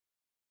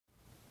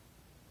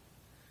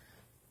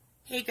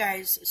Hey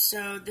guys,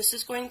 so this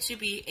is going to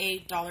be a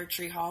Dollar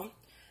Tree haul.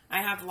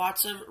 I have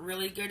lots of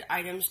really good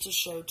items to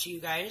show to you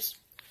guys.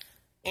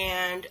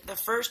 And the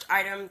first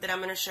item that I'm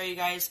going to show you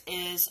guys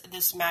is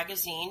this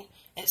magazine.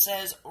 It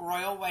says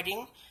Royal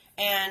Wedding,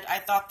 and I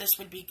thought this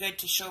would be good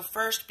to show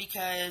first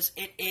because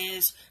it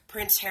is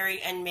Prince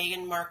Harry and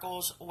Meghan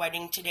Markle's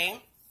wedding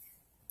today.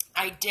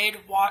 I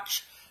did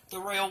watch the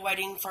Royal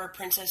Wedding for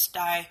Princess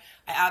Di.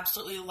 I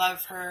absolutely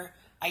love her.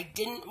 I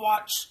didn't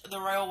watch the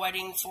Royal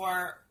Wedding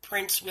for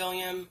Prince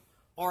William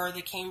or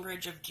the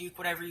Cambridge of Duke,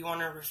 whatever you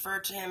want to refer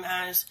to him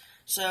as.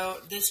 So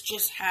this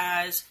just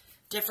has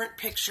different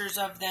pictures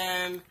of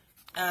them,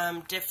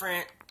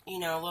 different,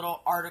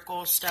 little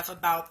articles, stuff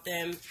about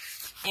them.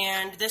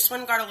 And this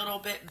one got a little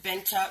bit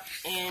bent up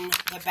in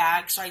the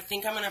bag, so I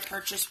think I'm going to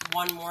purchase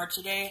one more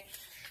today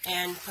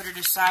and put it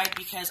aside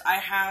because I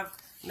have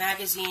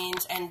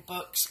magazines and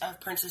books of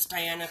Princess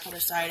Diana put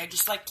aside. I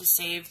just like to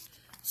save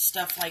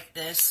stuff like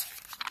this.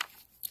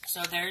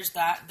 So there's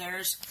that.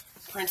 There's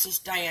Princess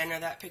Diana.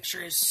 That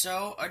picture is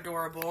so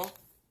adorable.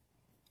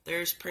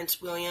 There's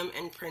Prince William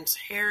and Prince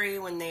Harry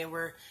when they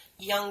were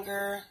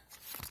younger.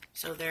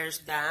 So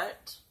there's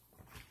that.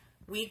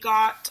 We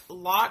got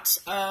lots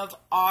of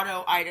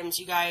auto items,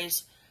 you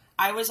guys.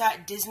 I was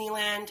at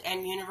Disneyland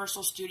and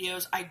Universal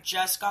Studios. I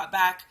just got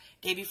back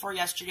day before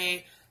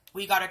yesterday.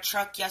 We got a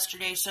truck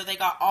yesterday, so they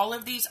got all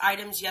of these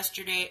items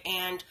yesterday,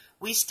 and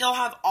we still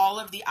have all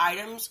of the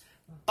items,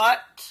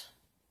 but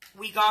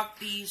we got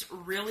these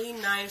really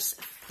nice,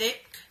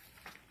 thick,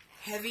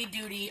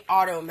 heavy-duty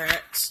auto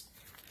mats,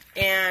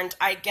 and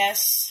I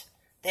guess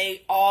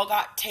they all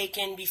got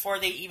taken before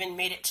they even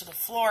made it to the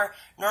floor.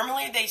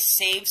 Normally, they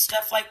save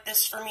stuff like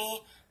this for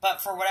me, but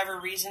for whatever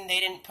reason,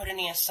 they didn't put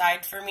any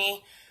aside for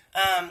me.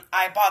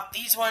 I bought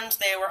these ones.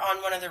 They were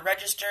on one of the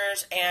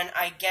registers, and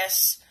I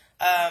guess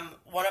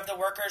one of the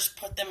workers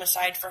put them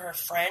aside for her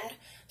friend,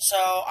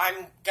 so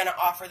I'm going to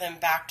offer them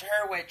back to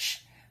her,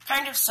 which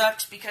kind of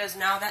sucks because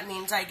now that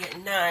means I get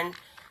none.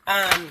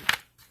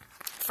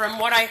 From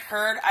what I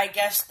heard, I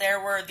guess there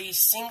were these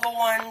single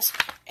ones,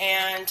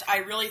 and I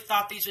really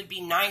thought these would be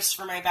nice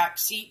for my back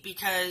seat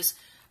because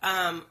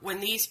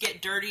when these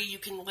get dirty, you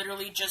can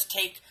literally just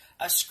take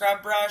a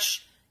scrub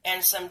brush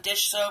and some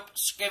dish soap,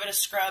 give it a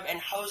scrub,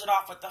 and hose it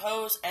off with the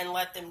hose and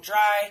let them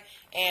dry,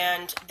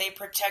 and they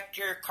protect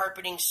your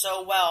carpeting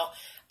so well.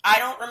 I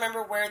don't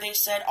remember where they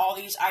said all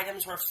these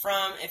items were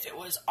from, if it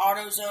was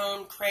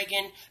AutoZone,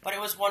 Kragen, but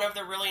it was one of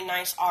the really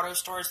nice auto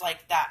stores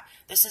like that.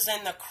 This is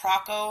in the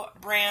Croco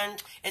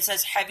brand. It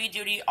says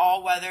heavy-duty,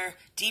 all-weather,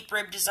 deep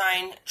rib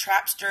design,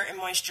 trap stir and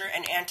moisture,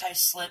 and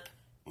anti-slip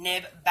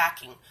nib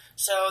backing.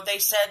 So they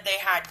said they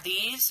had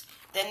these.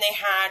 Then they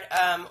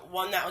had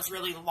one that was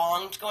really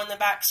long to go in the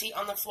back seat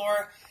on the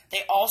floor.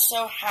 They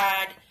also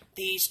had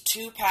these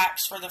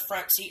 2-packs for the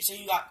front seat. So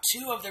you got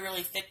 2 of the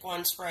really thick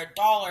ones for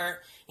 $1.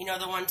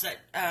 The ones that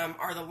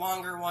are the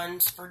longer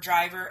ones for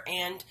driver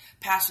and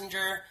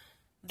passenger.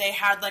 They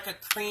had like a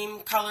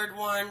cream-colored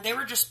one. They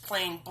were just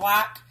plain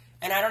black.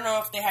 And I don't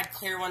know if they had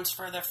clear ones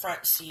for the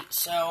front seat.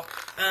 So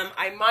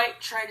I might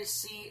try to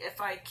see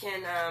if I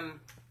can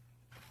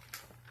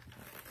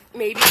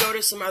maybe go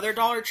to some other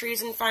Dollar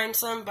Trees and find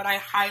some, but I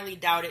highly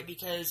doubt it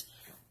because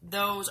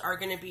those are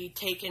going to be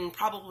taken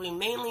probably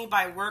mainly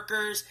by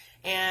workers,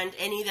 and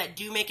any that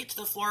do make it to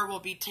the floor will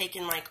be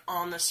taken like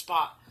on the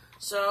spot.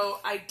 So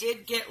I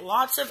did get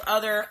lots of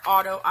other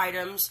auto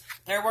items.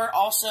 There were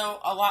also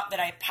a lot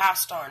that I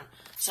passed on.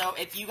 So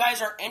if you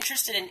guys are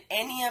interested in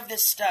any of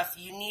this stuff,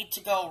 you need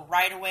to go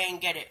right away and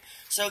get it.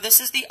 So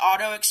this is the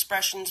Auto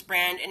Expressions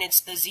brand, and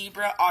it's the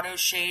Zebra Auto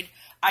Shade.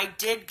 I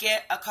did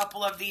get a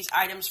couple of these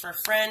items for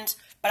friends,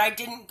 but I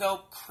didn't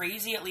go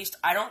crazy, at least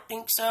I don't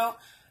think so.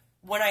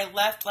 When I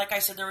left, like I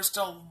said, there were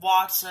still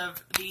lots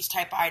of these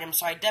type of items,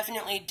 so I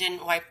definitely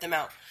didn't wipe them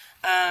out.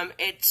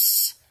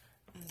 It's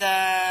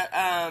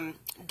the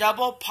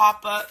double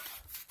pop-up,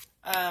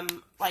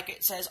 like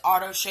it says,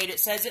 auto shade. It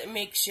says it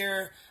makes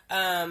your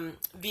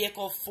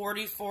vehicle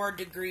 44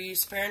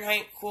 degrees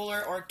Fahrenheit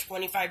cooler or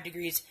 25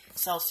 degrees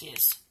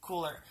Celsius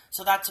cooler.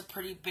 So that's a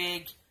pretty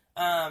big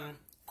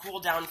cool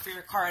down for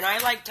your car. And I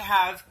like to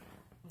have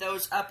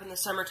those up in the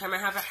summertime. I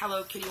have a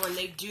Hello Kitty one.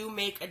 They do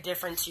make a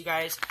difference, you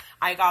guys.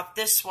 I got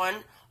this one,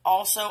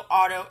 also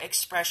Auto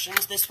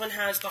Expressions. This one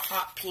has the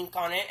hot pink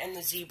on it and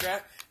the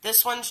zebra.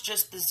 This one's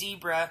just the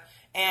zebra,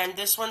 and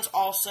this one's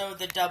also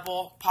the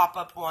double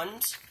pop-up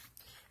ones.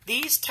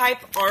 These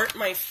type aren't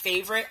my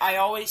favorite. I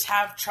always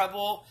have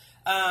trouble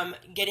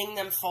getting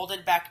them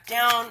folded back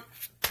down,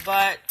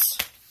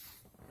 but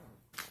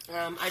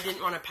I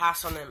didn't want to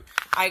pass on them.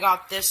 I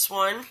got this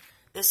one.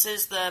 This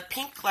is the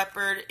pink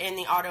leopard in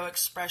the Auto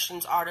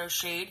Expressions Auto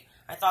Shade.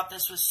 I thought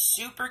this was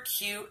super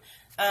cute.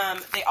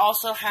 They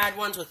also had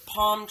ones with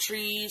palm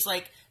trees,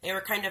 like they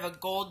were kind of a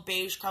gold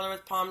beige color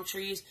with palm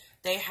trees.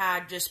 They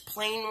had just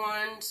plain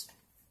ones.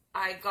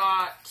 I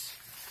got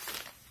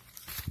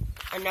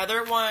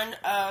another one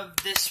of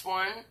this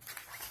one,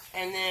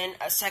 and then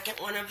a second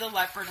one of the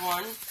leopard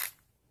one.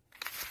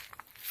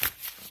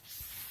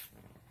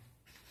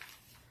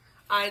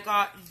 I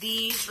got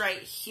these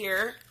right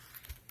here.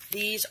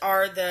 These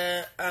are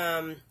the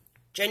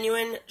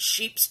genuine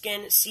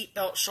sheepskin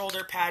seatbelt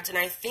shoulder pads, and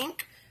I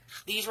think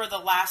these were the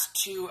last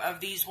two of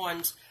these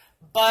ones,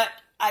 but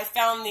I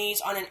found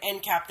these on an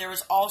end cap. There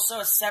was also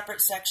a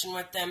separate section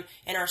with them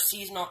in our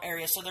seasonal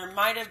area, so there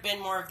might have been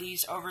more of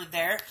these over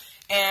there.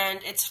 And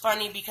it's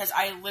funny because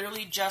I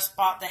literally just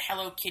bought the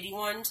Hello Kitty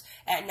ones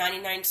at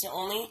 99¢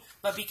 only,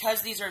 but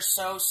because these are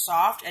so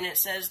soft and it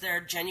says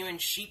they're genuine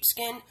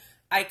sheepskin,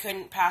 I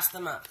couldn't pass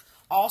them up.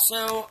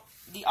 Also,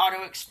 the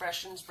Auto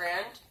Expressions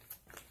brand.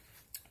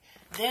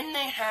 Then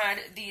they had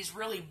these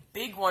really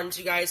big ones,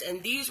 you guys,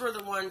 and these were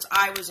the ones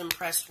I was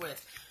impressed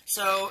with.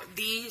 So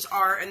these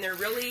are, and they're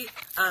really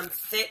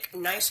thick,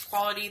 nice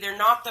quality. They're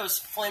not those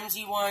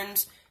flimsy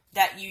ones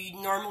that you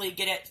normally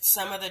get at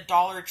some of the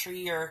Dollar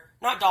Tree, or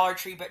not Dollar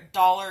Tree, but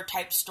dollar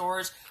type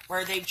stores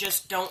where they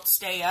just don't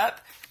stay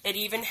up. It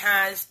even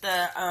has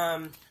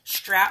the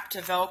strap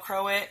to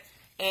Velcro it,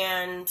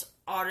 and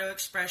Auto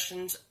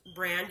Expressions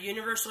brand,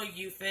 Universal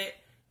U-Fit,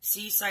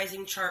 C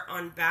sizing chart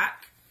on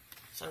back.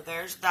 So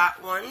there's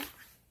that one.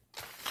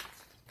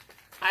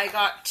 I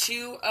got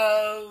two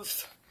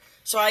of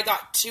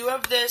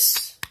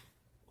this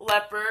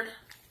leopard.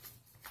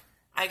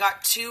 I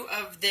got two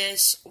of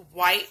this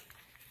white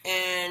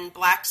and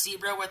black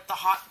zebra with the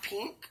hot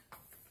pink.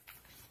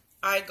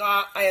 I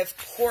of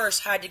course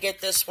had to get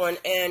this one,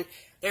 and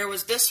there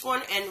was this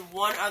one and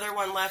one other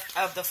one left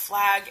of the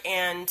flag,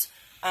 and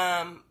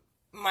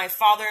my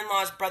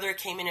father-in-law's brother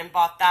came in and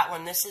bought that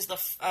one. This is the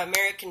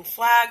American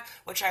flag,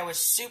 which I was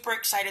super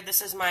excited.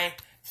 This is my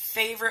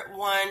favorite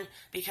one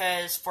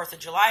because 4th of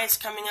July is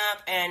coming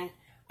up, and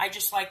I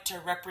just like to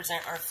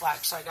represent our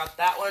flag. So I got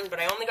that one, but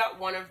I only got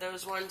one of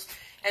those ones.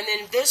 And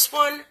then this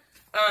one,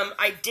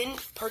 I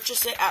didn't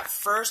purchase it at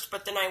first,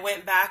 but then I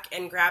went back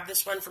and grabbed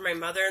this one for my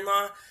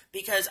mother-in-law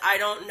because I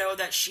don't know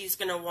that she's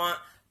going to want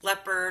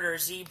leopard or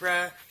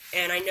zebra,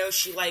 and I know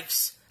she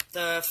likes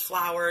the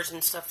flowers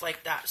and stuff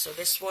like that. So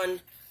this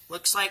one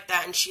looks like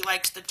that, and she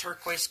likes the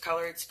turquoise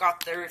color. It's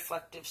got the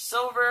reflective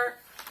silver.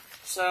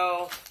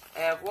 So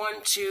I have 1,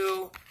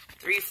 2,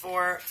 3,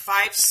 4,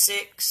 5,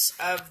 6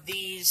 of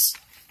these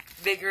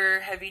bigger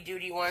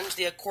heavy-duty ones,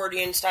 the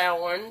accordion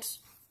style ones.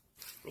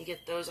 Let me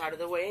get those out of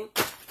the way.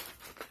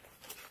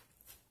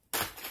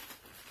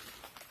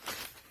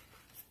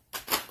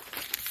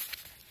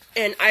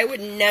 And I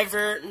would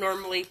never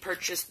normally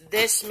purchase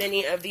this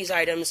many of these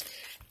items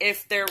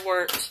if there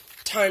weren't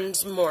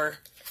tons more.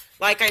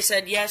 Like I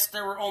said, yes,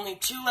 there were only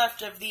 2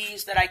 left of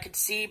these that I could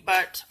see,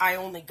 but I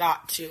only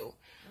got 2.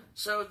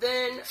 So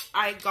then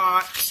I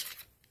got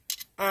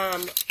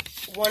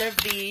one of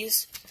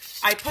these.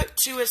 I put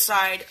 2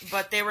 aside,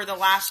 but they were the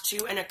last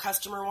 2, and a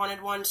customer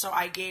wanted one, so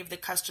I gave the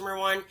customer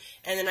one,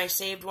 and then I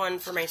saved one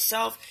for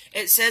myself.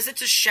 It says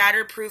it's a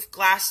shatterproof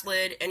glass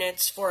lid, and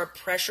it's for a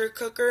pressure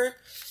cooker,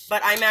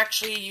 but I'm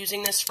actually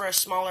using this for a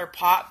smaller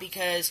pot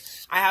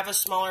because I have a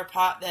smaller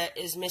pot that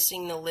is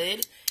missing the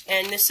lid,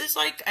 and this is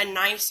like a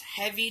nice,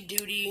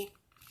 heavy-duty,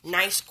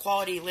 nice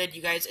quality lid,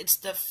 you guys. It's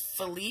the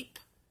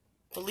Philippe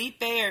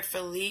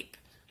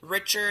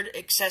Richard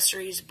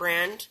Accessories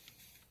brand.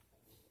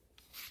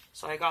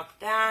 So I got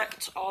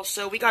that.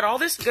 Also, we got all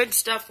this good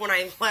stuff when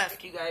I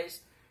left, you guys.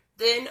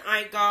 Then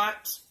I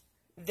got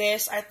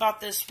this. I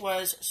thought this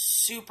was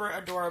super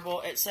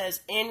adorable. It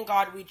says, "In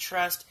God We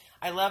Trust."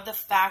 I love the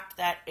fact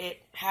that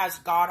it has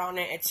God on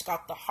it. It's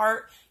got the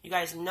heart. You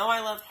guys know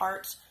I love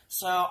hearts.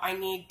 So I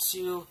need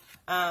to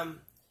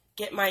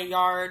get my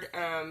yard.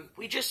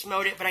 We just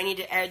mowed it, but I need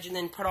to edge and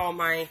then put all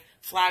my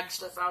flag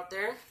stuff out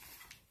there.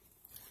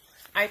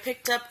 I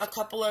picked up a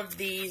couple of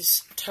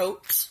these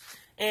totes.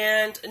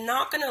 And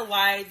not gonna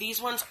lie, these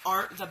ones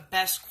aren't the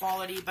best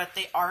quality, but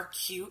they are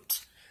cute.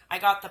 I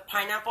got the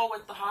pineapple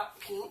with the hot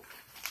pink.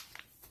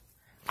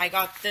 I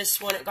got this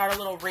one, it got a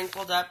little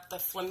wrinkled up, the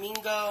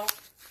flamingo.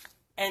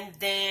 And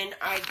then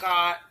I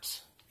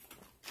got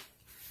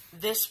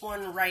this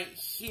one right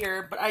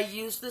here, but I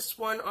used this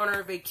one on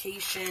our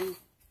vacation.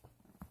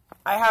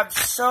 I have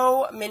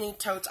so many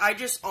totes. I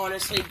just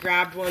honestly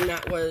grabbed one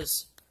that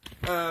was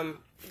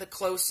the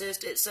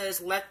closest. It says,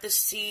 let the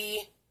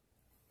sea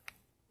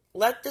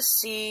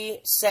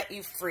set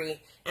you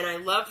free. And I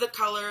love the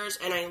colors,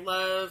 and I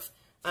love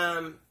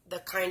the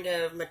kind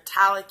of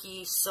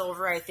metallic-y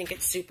silver. I think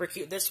it's super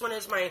cute. This one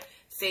is my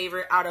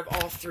favorite out of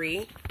all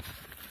 3.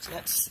 So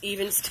that's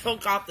even still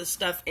got the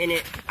stuff in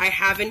it. I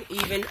haven't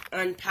even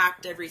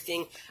unpacked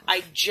everything.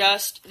 I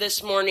just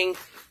this morning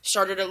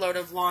started a load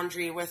of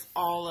laundry with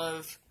all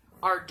of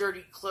our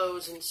dirty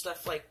clothes and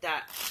stuff like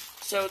that.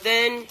 So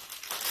then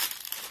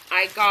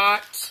I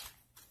got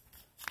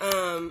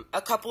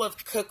a couple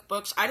of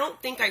cookbooks. I don't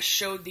think I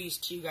showed these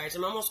to you guys.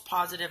 I'm almost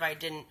positive I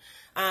didn't.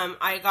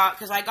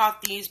 Because I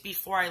got these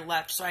before I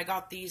left. So I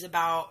got these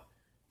about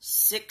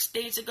 6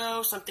 days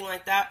ago, something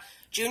like that.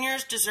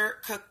 Junior's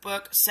Dessert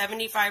Cookbook,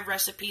 75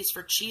 Recipes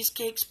for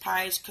Cheesecakes,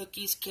 Pies,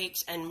 Cookies,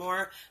 Cakes, and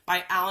More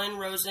by Alan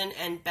Rosen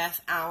and Beth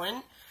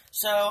Allen.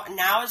 So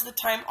now is the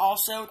time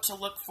also to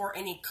look for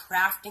any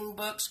crafting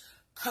books,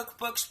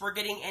 cookbooks. We're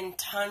getting in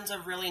tons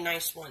of really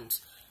nice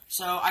ones.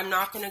 So I'm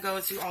not going to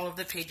go through all of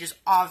the pages,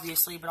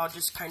 obviously, but I'll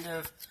just kind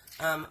of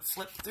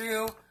flip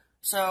through.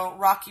 So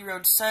Rocky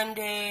Road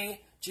Sundae,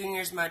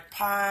 Junior's Mud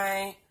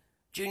Pie,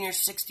 Junior's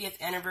 60th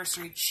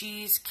Anniversary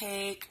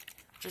Cheesecake.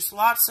 Just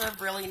lots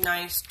of really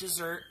nice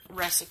dessert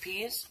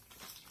recipes.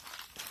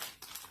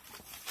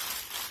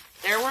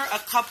 There were a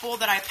couple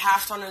that I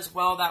passed on as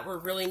well that were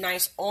really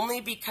nice, only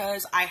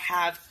because I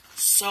have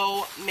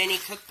so many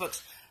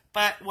cookbooks.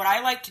 But what I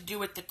like to do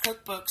with the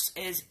cookbooks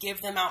is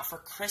give them out for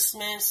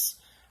Christmas,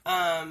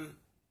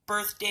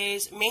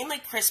 birthdays. Mainly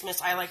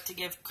Christmas, I like to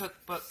give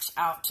cookbooks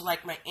out to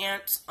like my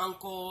aunts,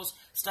 uncles,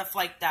 stuff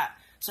like that.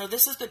 So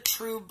this is the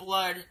True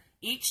Blood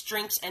Eats,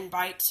 Drinks, and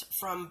Bites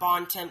from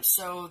Bon Temps.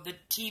 So the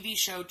TV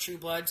show True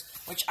Bloods,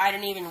 which I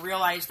didn't even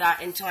realize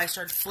that until I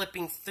started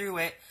flipping through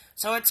it.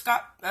 So it's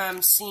got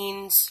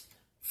scenes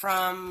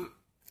from,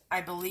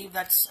 I believe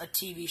that's a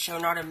TV show,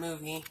 not a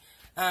movie.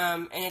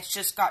 And it's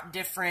just got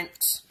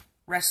different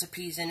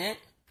recipes in it.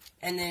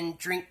 And then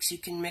drinks you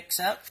can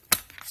mix up.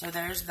 So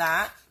there's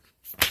that.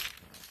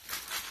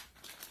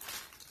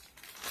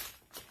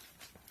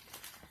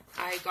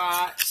 I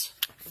got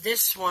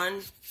this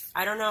one.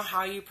 I don't know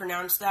how you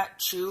pronounce that.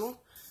 Chou.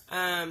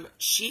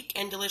 Chic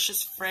and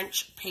Delicious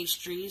French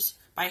Pastries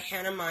by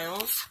Hannah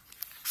Miles.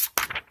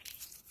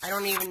 I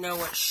don't even know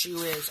what Chou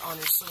is,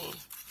 honestly.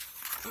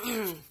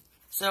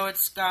 So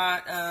it's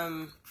got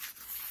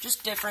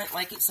just different,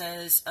 like it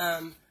says,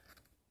 I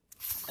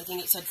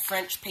think it said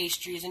French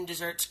pastries and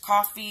desserts.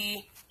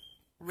 Coffee,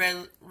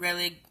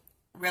 religue.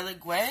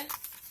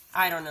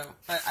 I don't know,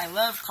 but I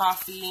love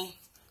coffee.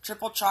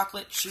 Triple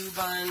chocolate chew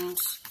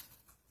buns.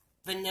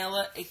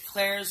 Vanilla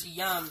eclairs,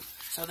 yum.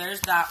 So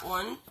there's that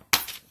one.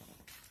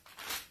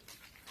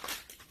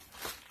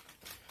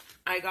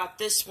 I got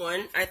this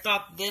one. I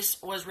thought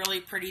this was really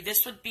pretty.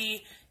 This would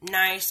be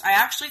nice. I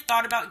actually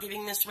thought about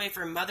giving this away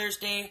for Mother's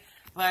Day,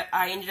 but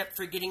I ended up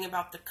forgetting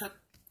about the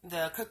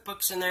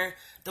cookbooks in there.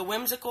 The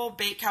Whimsical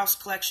Bakehouse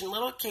Collection,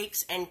 Little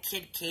Cakes and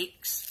Kid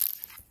Cakes.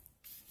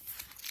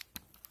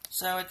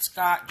 So it's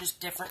got just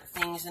different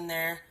things in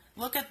there.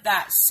 Look at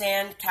that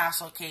sand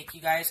castle cake, you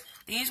guys.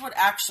 These would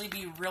actually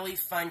be really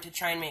fun to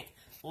try and make.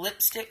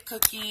 Lipstick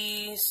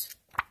cookies.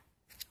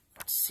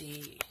 Let's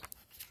see.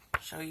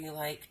 Show you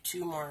like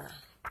two more.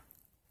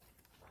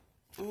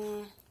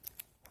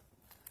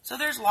 So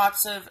there's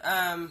lots of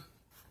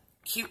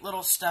cute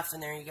little stuff in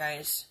there, you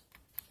guys.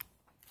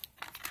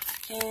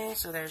 Okay,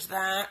 so there's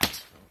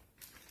that.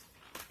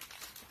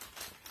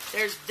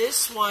 There's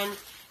this one.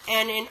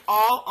 And in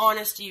all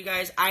honesty, you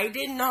guys, I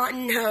did not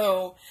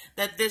know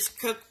that this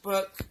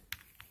cookbook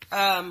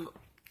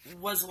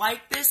was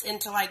like this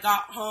until I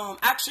got home.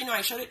 Actually, no,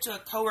 I showed it to a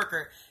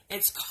coworker.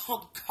 It's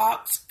called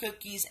Cox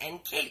Cookies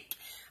and Cake.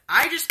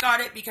 I just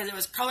got it because it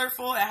was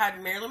colorful. It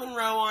had Marilyn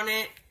Monroe on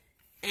it.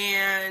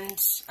 And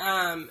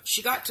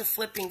she got to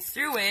flipping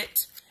through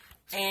it.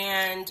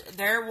 And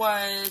there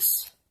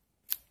was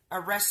a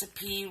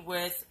recipe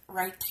with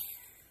right there.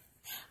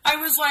 I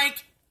was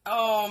like,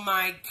 oh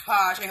my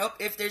gosh, I hope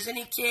if there's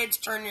any kids,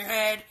 turn your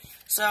head.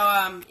 So,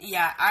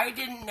 yeah, I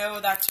didn't know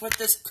that's what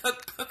this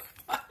cookbook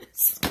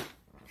was.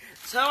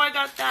 So I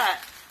got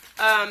that.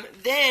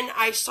 Then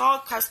I saw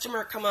a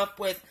customer come up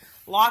with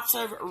lots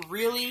of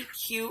really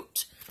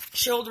cute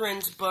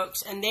children's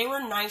books, and they were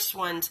nice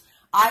ones.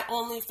 I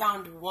only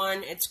found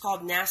one. It's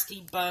called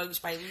Nasty Bugs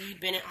by Lee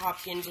Bennett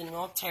Hopkins and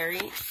Will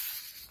Terry.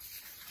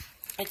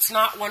 It's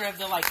not one of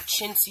the, like,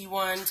 chintzy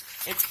ones.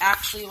 It's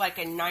actually, like,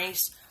 a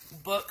nice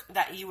book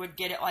that you would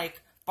get at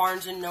like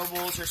Barnes and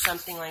Nobles or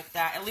something like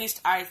that. At least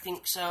I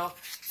think so.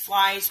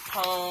 Fly's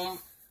Poem,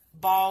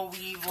 Ball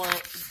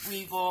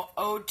Weevil,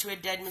 Ode to a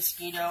Dead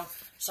Mosquito.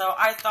 So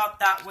I thought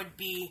that would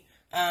be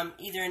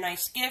either a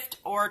nice gift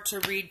or to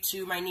read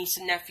to my niece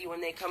and nephew when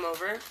they come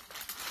over.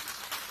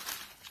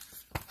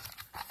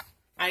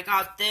 I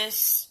got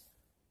this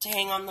to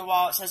hang on the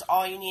wall. It says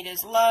All You Need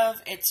Is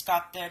Love. It's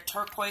got the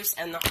turquoise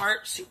and the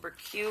heart. Super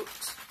cute.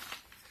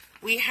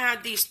 We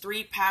had these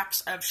 3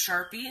 packs of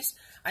Sharpies.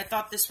 I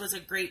thought this was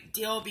a great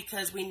deal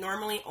because we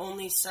normally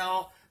only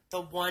sell the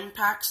 1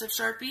 packs of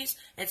Sharpies.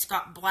 It's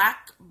got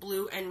black,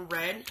 blue, and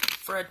red.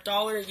 For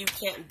 $1, you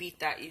can't beat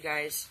that, you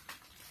guys.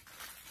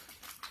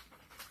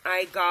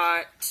 I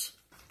got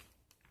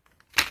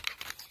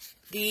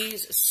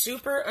these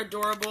super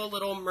adorable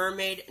little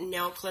mermaid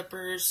nail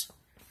clippers.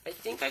 I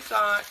think I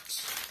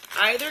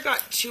either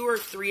got 2 or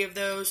 3 of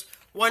those.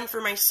 One for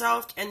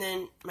myself and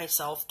then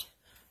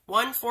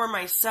one for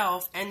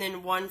myself, and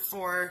then one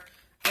for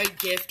a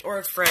gift or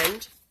a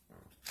friend.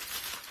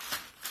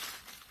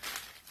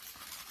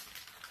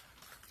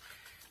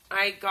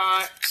 I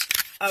got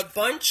a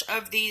bunch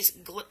of these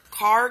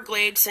Car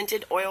Glade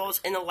scented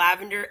oils in the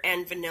lavender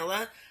and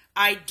vanilla.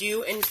 I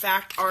do, in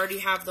fact, already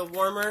have the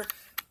warmer.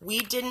 We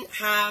didn't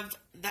have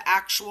the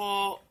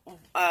actual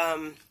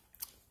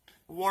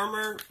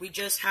warmer. We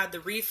just had the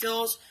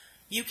refills.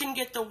 You can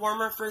get the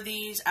warmer for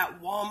these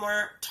at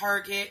Walmart,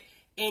 Target,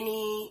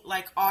 any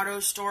like auto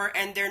store,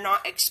 and they're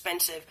not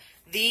expensive.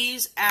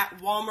 These at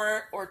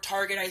Walmart or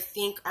Target I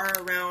think are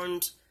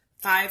around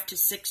 $5 to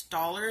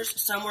 $6,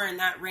 somewhere in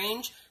that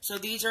range. So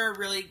these are a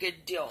really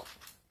good deal.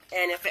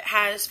 And if it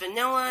has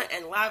vanilla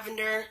and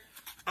lavender,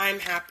 I'm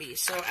happy.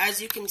 So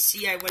as you can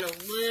see, I went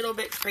a little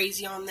bit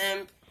crazy on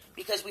them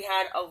because we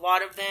had a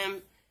lot of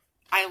them.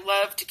 I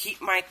love to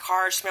keep my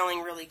car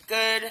smelling really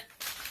good.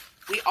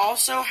 We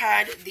also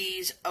had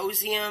these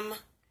Ozium,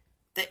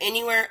 the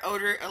Anywhere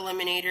Odor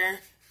Eliminator.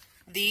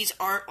 These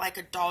aren't like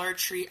a Dollar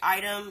Tree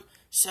item.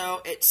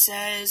 So it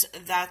says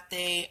that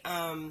they,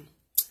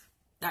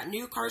 that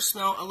new car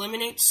smell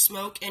eliminates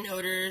smoke and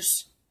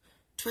odors,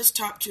 twist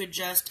top to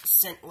adjust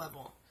scent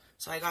level.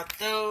 So I got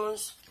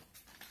those.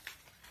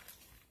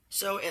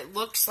 So it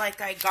looks like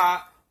I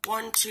got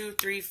 1, 2,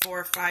 3,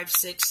 4, 5,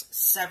 6,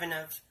 7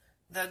 of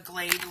the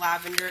Glade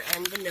Lavender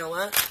and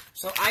Vanilla.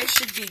 So I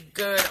should be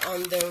good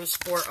on those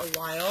for a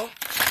while.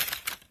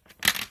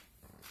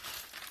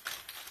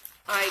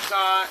 I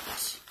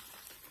got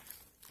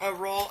a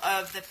roll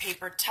of the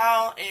paper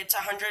towel. It's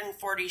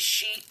 140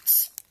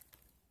 sheets.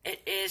 It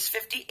is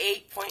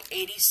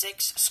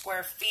 58.86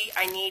 square feet.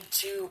 I need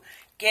to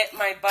get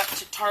my butt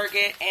to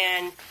Target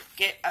and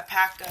get a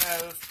pack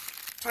of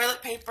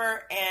toilet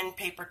paper and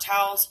paper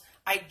towels.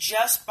 I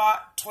just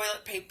bought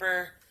toilet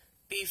paper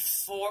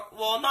before,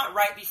 well, not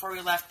right before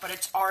we left, but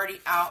it's already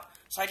out.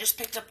 So I just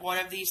picked up one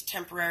of these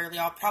temporarily.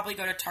 I'll probably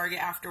go to Target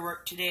after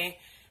work today.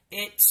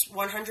 It's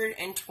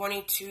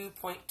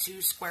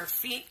 122.2 square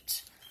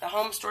feet. The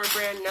Home Store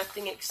brand,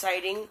 nothing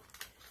exciting.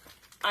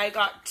 I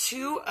got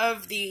 2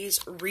 of these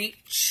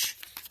Reach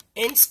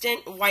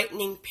Instant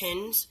Whitening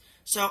Pins.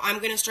 So I'm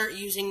going to start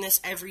using this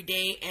every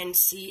day and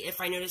see if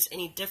I notice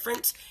any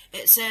difference.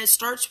 It says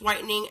starts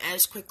whitening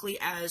as quickly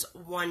as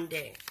 1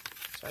 day.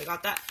 So I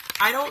got that.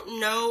 I don't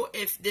know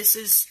if this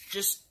is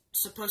just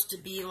supposed to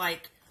be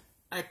like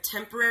a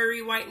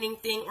temporary whitening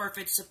thing or if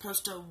it's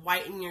supposed to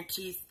whiten your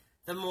teeth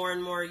the more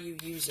and more you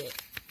use it.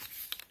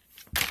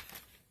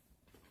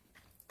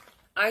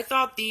 I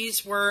thought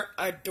these were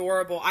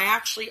adorable. I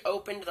actually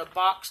opened the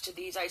box to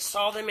these. I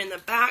saw them in the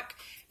back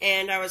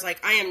and I was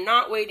like, I am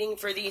not waiting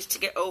for these to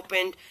get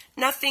opened.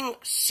 Nothing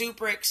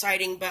super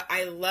exciting, but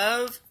I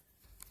love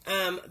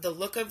the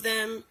look of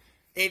them.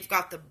 They've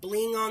got the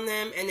bling on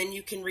them, and then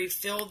you can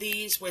refill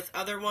these with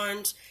other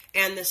ones,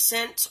 and the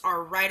scents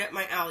are right up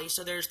my alley.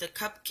 So there's the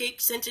cupcake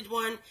scented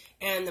one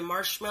and the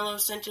marshmallow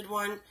scented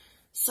one.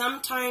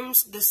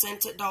 Sometimes the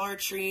scents at Dollar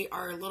Tree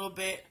are a little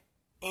bit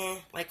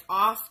like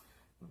off,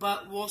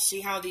 but we'll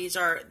see how these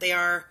are. They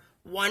are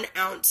 1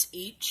 ounce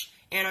each,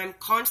 and I'm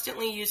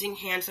constantly using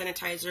hand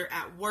sanitizer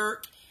at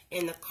work,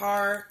 in the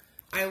car.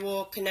 I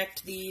will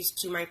connect these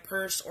to my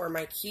purse or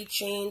my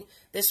keychain.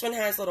 This one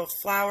has little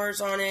flowers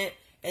on it,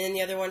 and then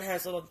the other one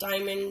has little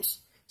diamonds.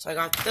 So I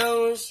got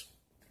those.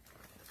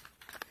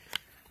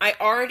 I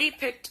already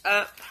picked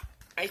up,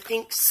 I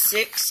think,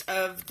 6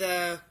 of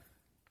the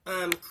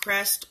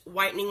Crest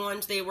whitening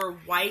ones. They were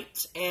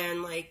white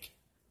and like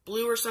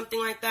blue or something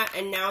like that.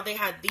 And now they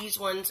had these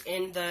ones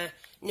in the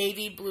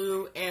navy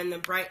blue and the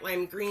bright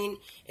lime green.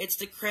 It's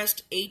the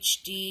Crest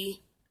HD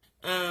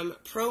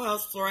Pro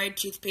Health Fluoride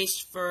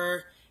Toothpaste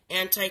for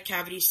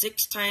anti-cavity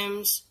 6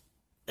 times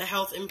the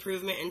health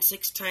improvement and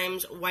 6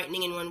 times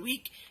whitening in 1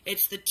 week.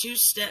 It's the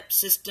 2-step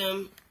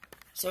system,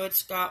 so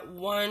it's got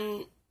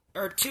 2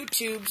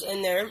 tubes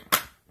in there.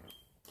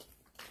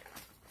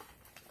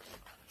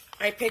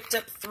 I picked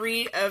up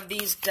 3 of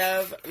these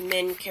Dove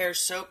Men Care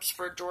soaps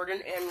for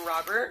Jordan and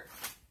Robert.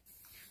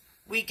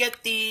 We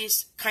get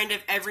these kind of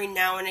every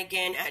now and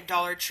again at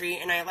Dollar Tree,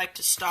 and I like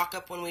to stock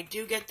up when we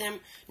do get them.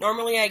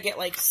 Normally I get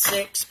like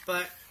 6,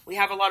 but we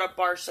have a lot of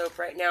bar soap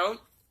right now.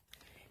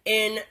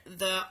 In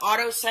the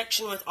auto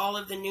section with all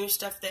of the new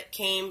stuff that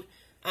came,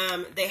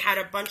 they had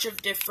a bunch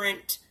of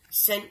different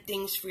scent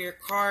things for your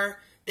car.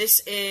 This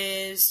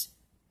is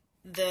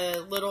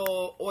the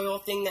little oil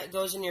thing that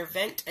goes in your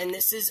vent, and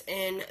this is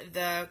in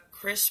the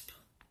crisp,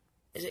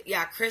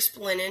 crisp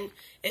linen.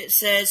 It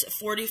says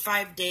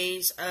 45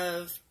 days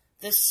of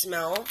the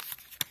smell.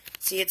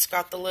 See, it's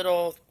got the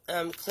little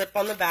clip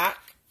on the back.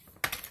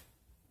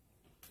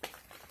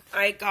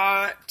 I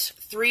got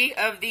 3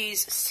 of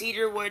these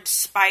Cedarwood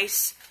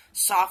Spice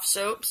soft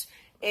soaps,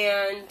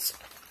 and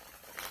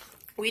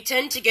we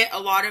tend to get a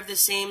lot of the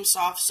same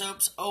soft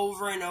soaps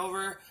over and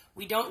over.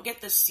 We don't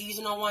get the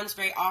seasonal ones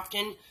very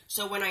often,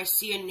 so when I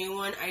see a new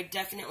one, I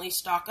definitely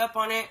stock up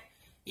on it.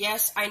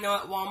 Yes, I know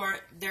at Walmart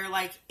they're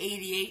like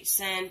 88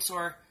 cents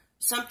or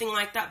something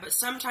like that, but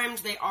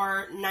sometimes they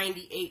are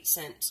 98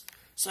 cents.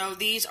 So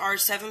these are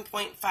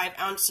 7.5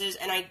 ounces,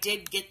 and I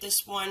did get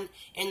this one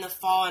in the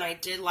fall, and I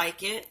did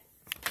like it.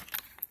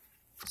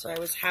 So I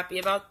was happy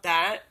about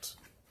that.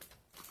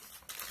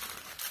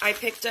 I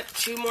picked up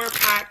 2 more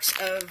packs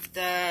of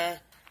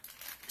the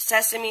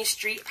Sesame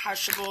Street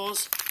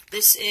Hushables.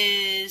 This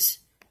is,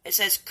 it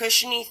says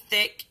cushiony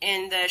thick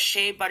in the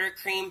shea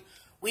buttercream.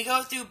 We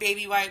go through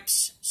baby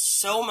wipes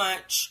so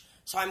much,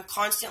 so I'm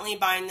constantly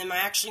buying them. I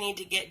actually need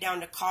to get down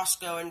to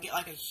Costco and get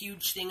like a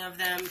huge thing of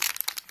them.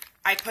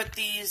 I put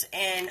these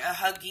in a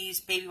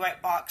Huggies baby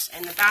wipe box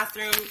in the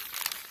bathroom,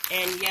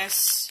 and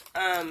yes,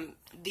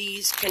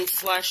 these can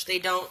flush. They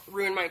don't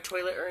ruin my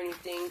toilet or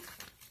anything.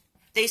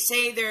 They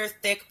say they're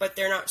thick, but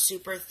they're not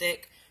super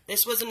thick.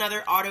 This was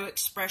another Auto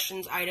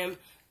Expressions item.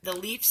 The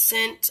Leaf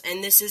Scent,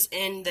 and this is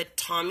in the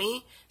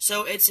Tommy.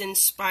 So it's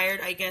inspired,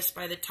 I guess,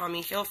 by the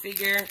Tommy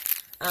Hilfiger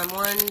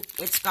one.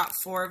 It's got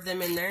 4 of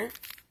them in there.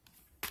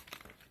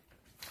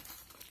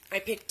 I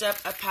picked up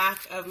a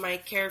pack of my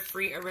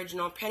Carefree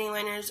Original Penny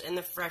Liners in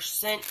the Fresh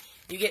Scent.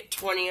 You get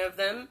 20 of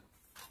them.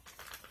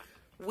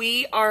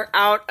 We are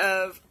out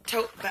of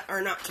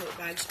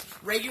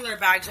regular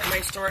bags at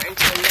my store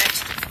until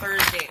next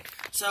Thursday.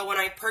 So when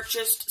I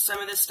purchased some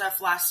of this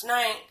stuff last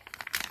night,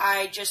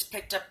 I just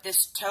picked up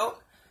this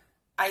tote.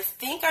 I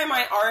think I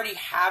might already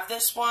have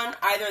this one.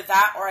 Either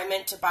that or I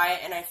meant to buy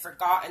it and I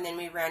forgot and then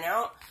we ran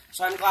out.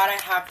 So I'm glad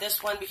I have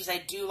this one because I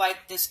do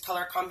like this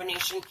color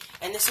combination.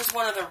 And this is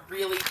one of the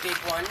really big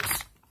ones.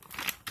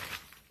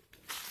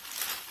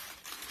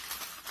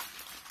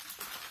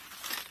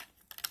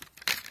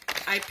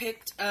 I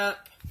picked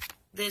up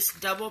this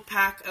double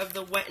pack of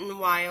the Wet n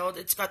Wild.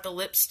 It's got the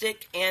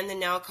lipstick and the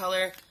nail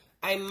color.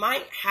 I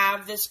might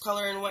have this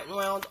color in Wet n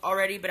Wild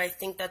already, but I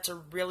think that's a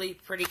really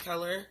pretty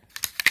color.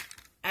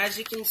 As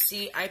you can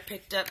see, I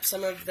picked up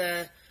some of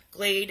the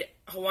Glade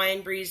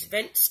Hawaiian Breeze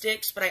vent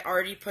sticks, but I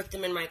already put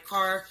them in my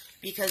car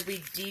because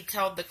we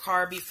detailed the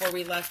car before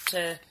we left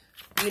to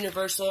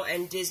Universal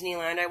and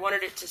Disneyland. I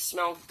wanted it to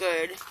smell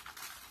good.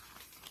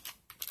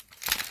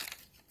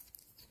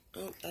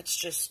 Oh, that's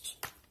just...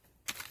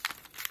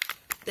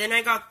 Then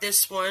I got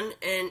this one,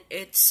 and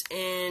it's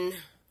in...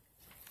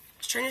 I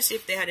was trying to see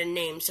if they had a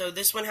name. So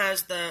this one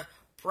has the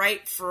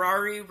bright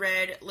Ferrari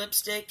red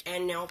lipstick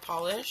and nail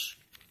polish.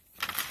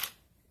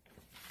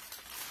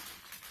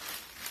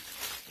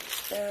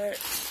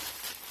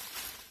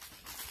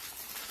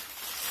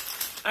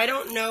 I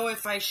don't know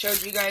if I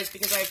showed you guys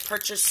because I've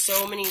purchased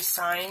so many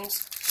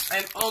signs.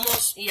 I'm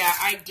almost, yeah,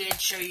 I did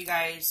show you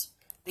guys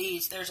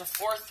these. There's a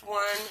 4th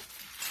one.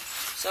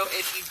 So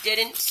if you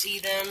didn't see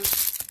them,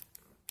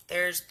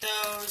 there's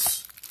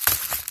those.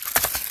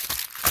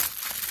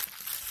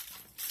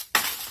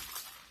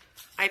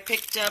 I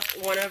picked up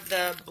one of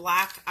the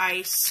Black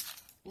Ice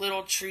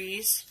little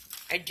trees.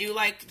 I do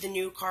like the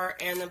new car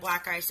and the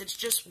Black Ice. It's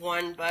just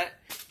one, but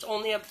it's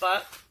only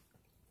 $1.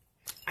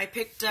 I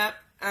picked up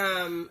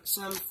some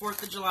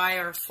 4th of July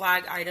or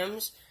flag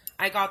items.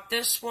 I got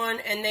this one,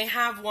 and they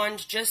have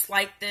ones just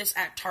like this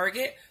at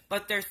Target,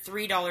 but they're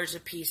 $3 a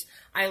piece.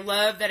 I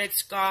love that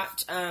it's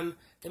got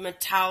the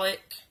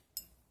metallic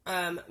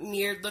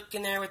mirrored look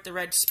in there with the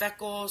red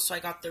speckles. So I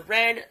got the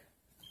red,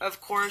 of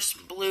course,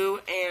 blue,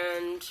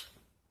 and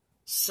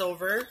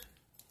silver.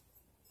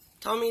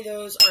 Tell me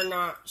those are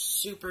not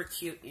super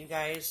cute, you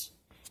guys.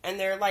 And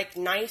they're like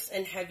nice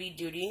and heavy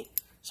duty.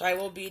 So I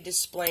will be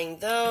displaying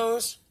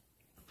those.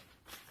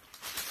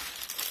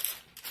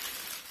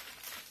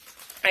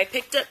 I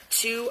picked up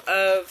 2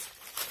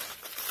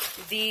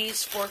 of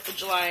these 4th of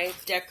July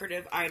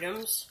decorative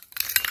items.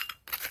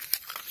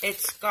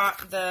 It's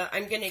got the,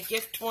 I'm going to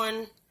gift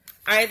one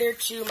either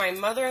to my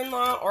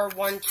mother-in-law or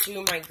one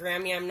to my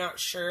Grammy. I'm not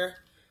sure.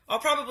 I'll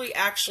probably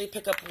actually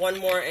pick up one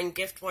more and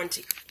gift one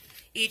to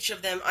each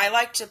of them. I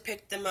like to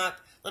pick them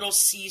up, little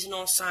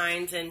seasonal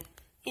signs, and,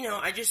 you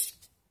know,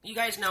 you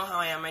guys know how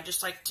I am. I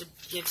just like to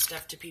give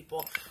stuff to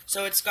people.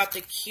 So it's got the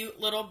cute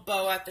little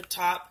bow at the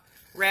top,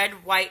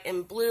 red, white,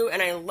 and blue,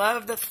 and I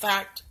love the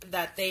fact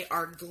that they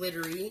are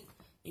glittery.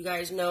 You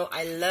guys know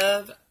I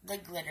love the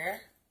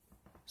glitter.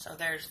 So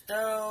there's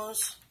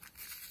those.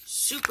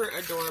 Super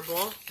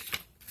adorable.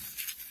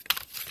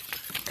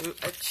 I'm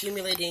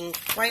accumulating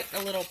quite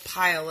a little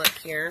pile up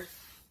here.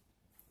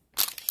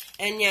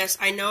 And yes,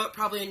 I know it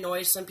probably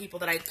annoys some people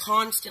that I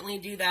constantly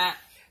do that.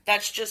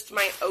 That's just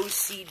my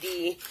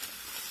OCD.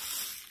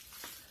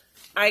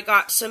 I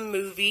got some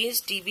movies,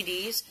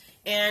 DVDs,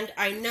 and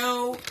I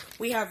know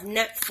we have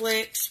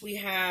Netflix, we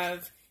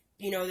have,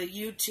 you know, the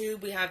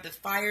YouTube, we have the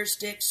Fire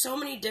Stick, so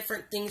many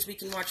different things we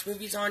can watch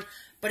movies on,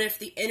 but if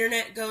the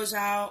internet goes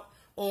out,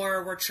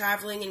 or we're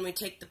traveling and we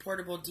take the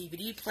portable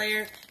DVD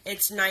player,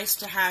 it's nice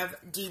to have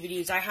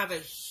DVDs. I have a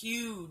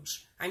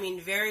huge, I mean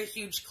very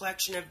huge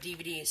collection of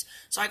DVDs.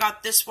 So I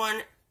got this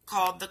one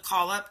called The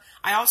Call Up.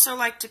 I also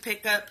like to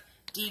pick up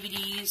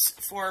DVDs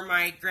for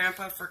my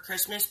grandpa for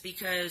Christmas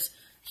because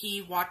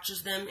he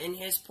watches them in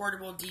his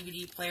portable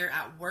DVD player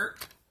at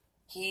work.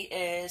 He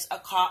is a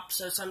cop,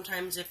 so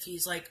sometimes if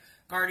he's like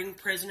guarding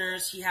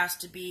prisoners, he has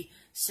to be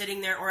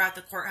sitting there, or at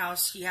the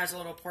courthouse, he has a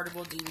little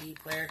portable DVD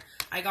player.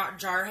 I got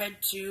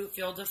Jarhead 2,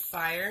 Field of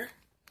Fire.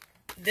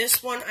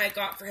 This one I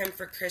got for him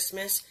for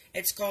Christmas.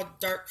 It's called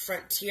Dark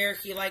Frontier.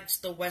 He likes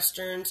the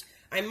westerns.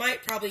 I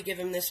might probably give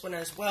him this one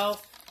as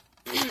well.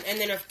 And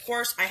then, of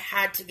course, I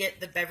had to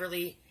get the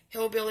Beverly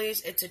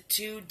Hillbillies. It's a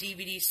 2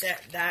 DVD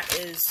set. That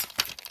is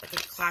like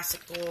a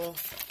classical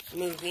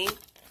movie,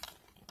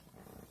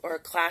 or a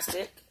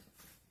classic.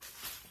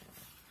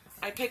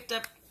 I picked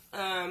up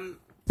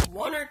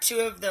 1 or 2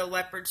 of the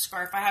leopard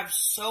scarf. I have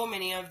so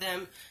many of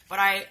them, but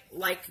I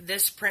like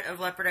this print of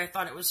leopard. I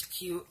thought it was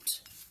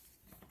cute.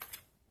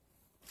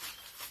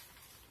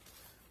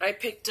 I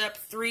picked up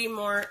 3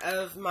 more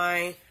of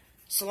my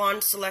Salon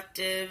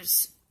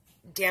Selectives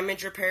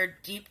Damage Repair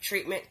Deep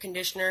Treatment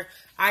Conditioner.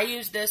 I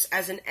use this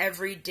as an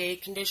everyday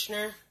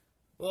conditioner.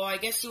 Well, I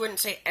guess you wouldn't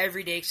say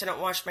every day because I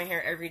don't wash my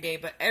hair every day,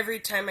 but every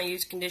time I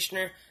use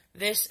conditioner,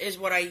 this is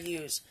what I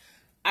use.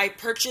 I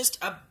purchased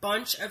a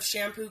bunch of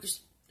shampoos,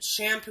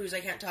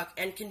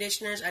 and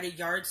conditioners at a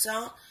yard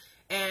sale,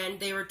 and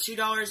they were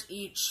 $2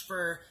 each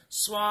for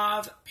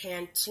Suave,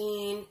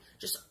 Pantene,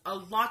 just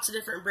lots of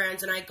different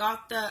brands, and I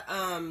got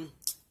the,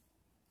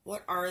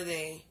 what are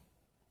they?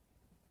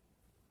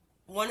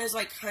 One is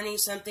like honey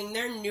something.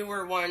 They're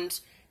newer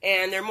ones,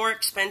 and they're more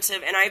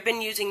expensive, and I've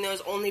been using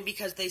those only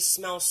because they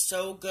smell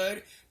so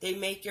good. They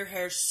make your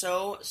hair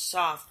so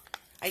soft.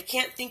 I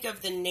can't think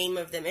of the name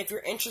of them. If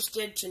you're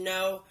interested to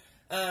know,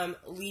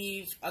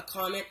 leave a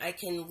comment. I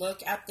can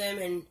look at them,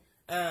 and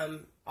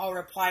I'll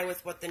reply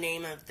with what the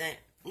name of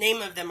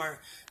them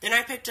are. Then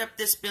I picked up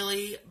this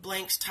Billy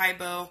Blanks tie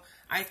bow.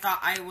 I thought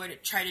I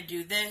would try to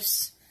do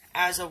this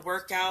as a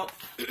workout.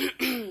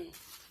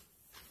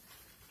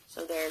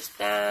 So there's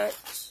that.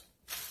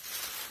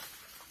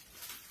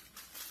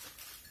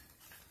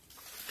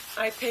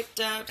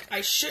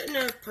 I shouldn't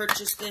have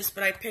purchased this,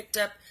 but I picked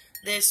up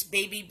this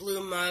baby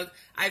blue mug.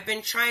 I've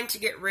been trying to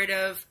get rid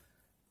of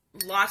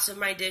lots of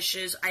my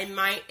dishes. I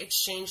might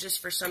exchange this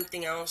for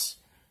something else.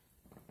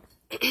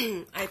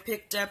 I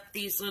picked up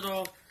these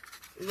little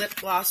lip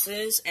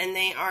glosses, and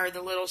they are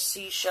the little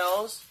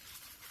seashells.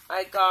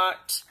 I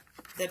got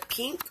the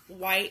pink,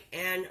 white,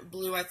 and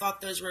blue. I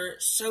thought those were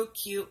so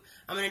cute.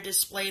 I'm going to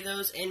display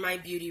those in my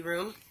beauty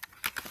room.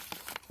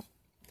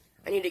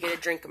 I need to get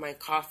a drink of my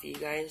coffee, you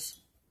guys.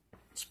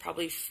 It's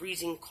probably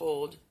freezing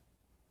cold.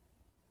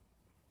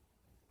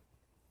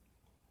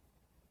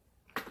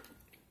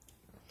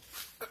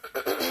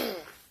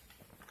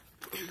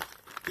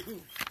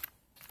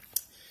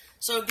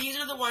 So these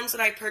are the ones that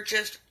I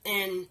purchased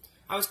in,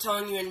 I was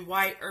telling you, in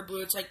white or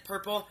blue. It's like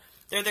purple.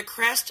 They're the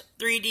Crest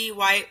 3D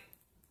White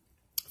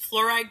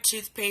Fluoride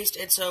Toothpaste.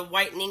 It's a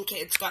whitening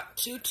kit. It's got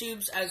 2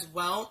 tubes as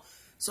well.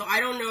 So I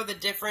don't know the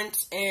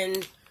difference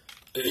in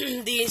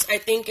these. I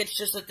think it's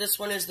just that this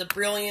one is the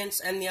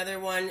Brilliance and the other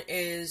one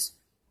is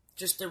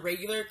just the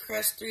regular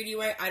Crest 3D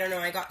White. I don't know.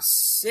 I got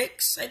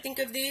 6, I think,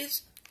 of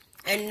these.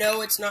 And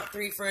no, it's not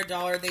 3 for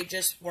 $1. They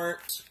just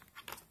weren't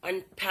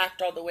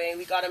unpacked all the way.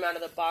 We got them out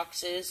of the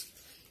boxes.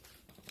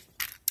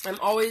 I'm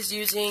always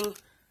using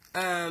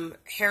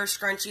hair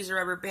scrunchies or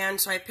rubber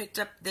bands, so I picked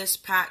up this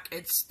pack.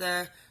 It's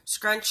the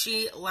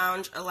Scrunchy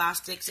Lounge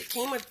Elastics. It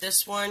came with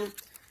this one.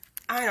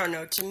 I don't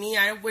know. To me,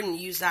 I wouldn't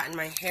use that in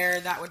my hair.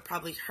 That would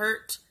probably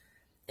hurt.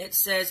 It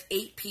says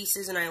 8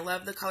 pieces, and I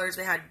love the colors.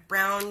 They had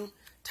brown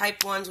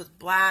type ones with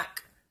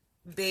black,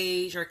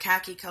 beige, or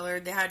khaki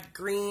colored. They had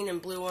green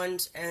and blue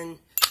ones, and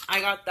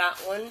I got that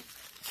one.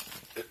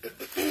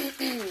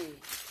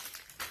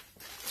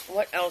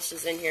 What else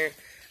is in here?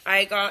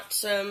 I got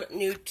some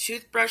new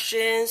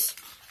toothbrushes.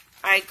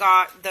 I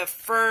got the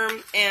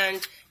Firm,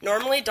 and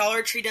normally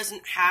Dollar Tree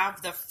doesn't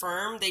have the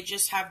Firm. They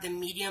just have the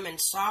medium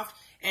and soft,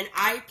 and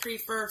I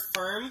prefer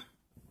Firm.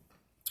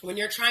 When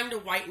you're trying to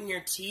whiten your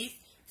teeth,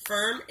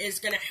 Firm is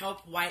going to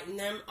help whiten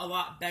them a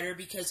lot better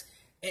because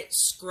it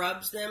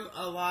scrubs them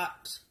a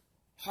lot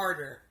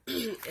harder,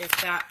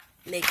 if that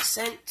makes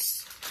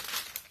sense.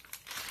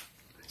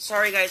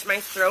 Sorry guys, my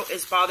throat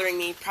is bothering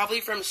me,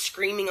 probably from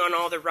screaming on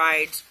all the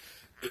rides.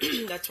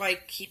 That's why I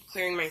keep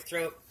clearing my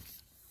throat.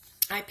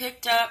 I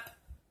picked up,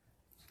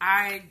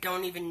 I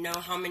don't even know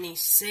how many,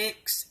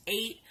 6,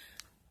 8,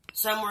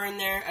 somewhere in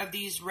there, of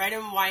these red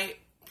and white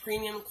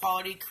premium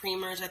quality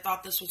creamers. I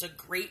thought this was a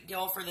great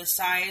deal for the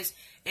size.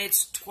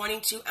 It's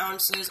 22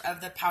 ounces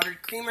of the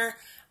powdered creamer.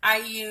 I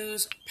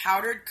use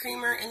powdered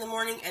creamer in the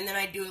morning, and then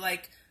I do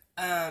like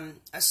a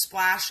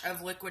splash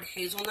of liquid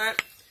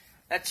hazelnut.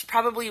 That's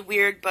probably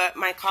weird, but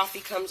my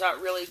coffee comes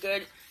out really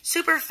good.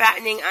 Super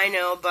fattening, I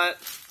know, but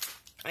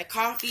my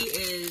coffee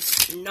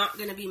is not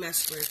going to be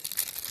messed with.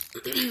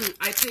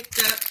 I picked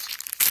up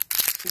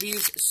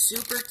these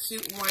super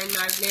cute wine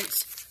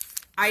magnets.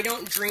 I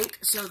don't drink,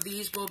 so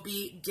these will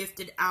be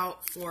gifted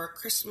out for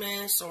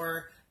Christmas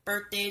or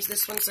birthdays.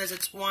 This one says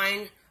it's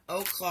wine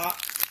o'clock.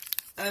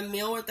 A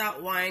meal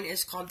without wine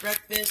is called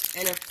breakfast,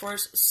 and of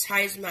course,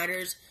 size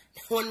matters.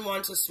 No one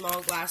wants a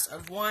small glass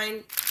of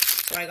wine,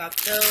 so I got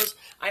those.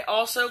 I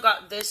also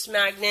got this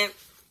magnet.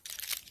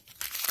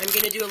 I'm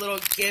going to do a little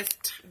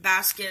gift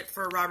basket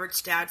for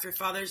Robert's dad for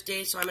Father's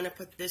Day, so I'm going to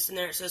put this in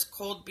there. It says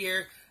cold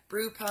beer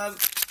brew pub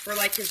for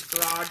like his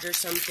garage or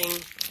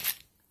something.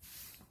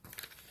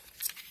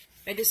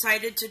 I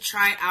decided to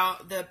try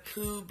out the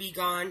Poo Be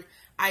Gone.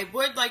 I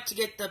would like to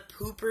get the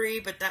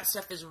Poopery, but that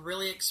stuff is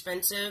really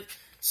expensive.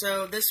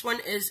 So this one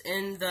is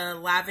in the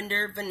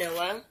lavender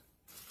vanilla.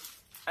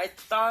 I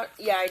thought,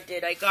 yeah, I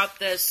did. I got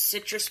the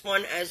citrus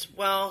one as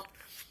well.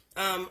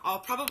 I'll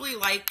probably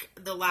like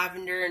the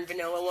lavender and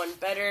vanilla one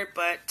better,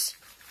 but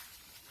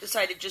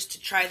decided just to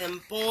try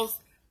them both.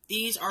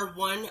 These are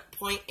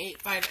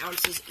 1.85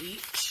 ounces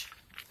each.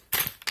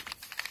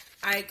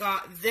 I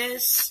got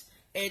this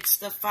It's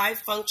the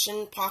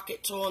 5-function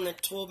pocket tool in the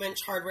Tool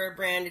Bench Hardware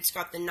brand. It's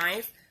got the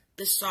knife,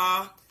 the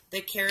saw,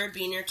 the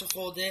carabiner to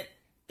hold it,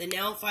 the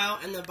nail file,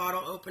 and the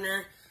bottle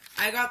opener.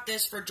 I got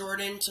this for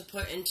Jordan to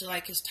put into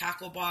like his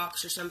tackle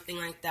box or something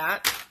like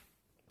that.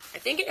 I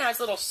think it has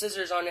little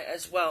scissors on it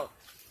as well.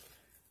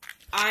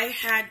 I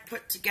had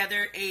put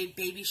together a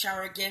baby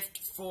shower gift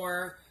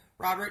for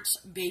Robert's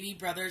baby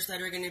brothers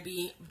that are going to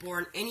be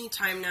born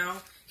anytime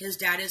now. His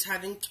dad is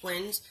having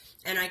twins,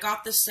 and I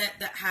got the set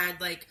that had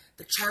like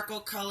the charcoal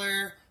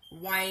color,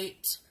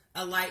 white,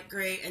 a light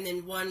gray, and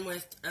then one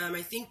with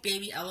I think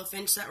baby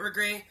elephants that were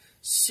gray.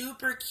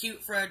 Super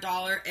cute for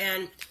 $1,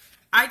 and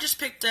I just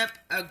picked up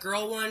a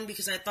girl one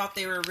because I thought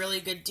they were a really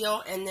good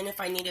deal, and then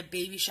if I need a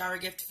baby shower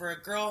gift for a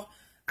girl,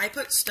 I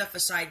put stuff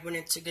aside when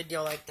it's a good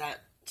deal like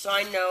that. So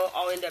I know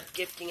I'll end up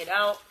gifting it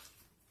out.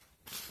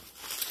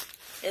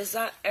 Is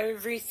that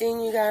everything,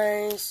 you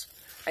guys?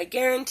 I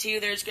guarantee you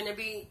there's going to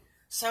be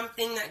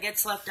something that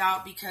gets left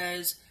out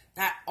because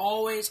that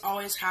always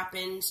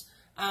happens.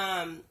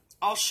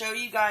 I'll show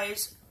you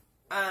guys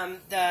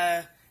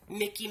the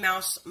Mickey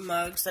Mouse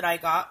mugs that I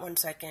got. One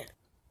second.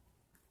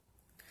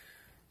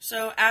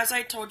 So as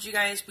I told you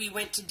guys, we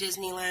went to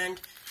Disneyland.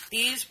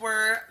 These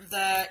were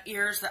the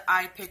ears that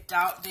I picked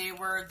out. They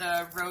were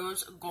the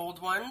rose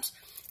gold ones.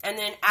 And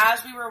then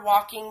as we were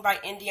walking by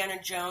Indiana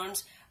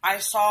Jones, I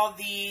saw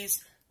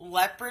these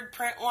leopard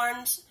print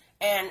ones,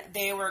 and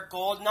they were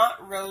gold,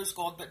 not rose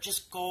gold, but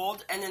just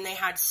gold, and then they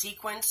had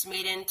sequins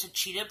made into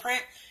cheetah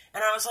print,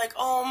 and I was like,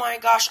 oh my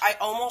gosh, I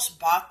almost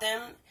bought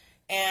them,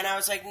 and I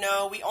was like,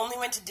 no, we only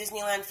went to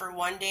Disneyland for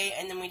one day,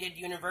 and then we did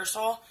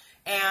Universal,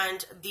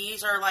 and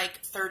these are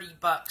like $30,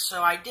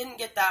 so I didn't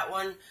get that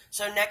one.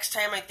 So next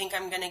time I think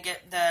I'm going to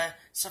get the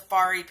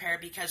safari pair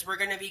because we're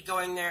going to be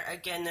going there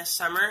again this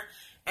summer.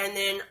 And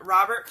then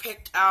Robert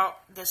picked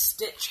out the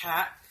Stitch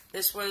hat.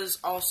 This was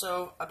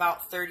also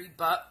about $30,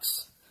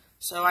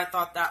 so I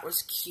thought that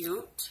was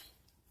cute.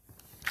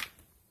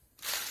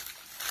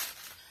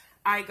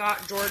 I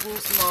got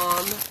Jordan's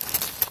mom,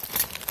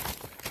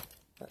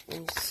 let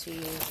me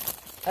see,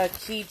 a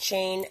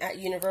keychain at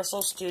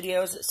Universal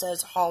Studios. It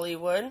says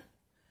Hollywood, and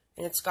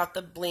it's got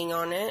the bling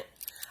on it.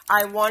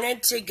 I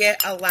wanted to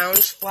get a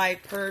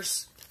Loungefly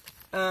purse.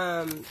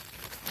 One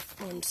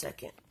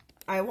second.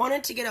 I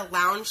wanted to get a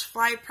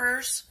Loungefly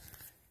purse,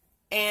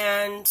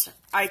 and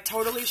I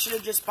totally should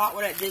have just bought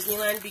one at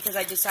Disneyland because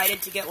I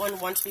decided to get one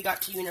once we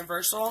got to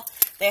Universal.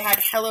 They had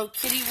Hello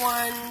Kitty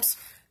ones.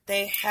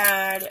 They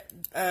had,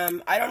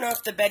 I don't know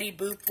if the Betty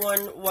Boop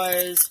one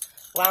was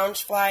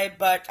Loungefly,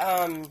 but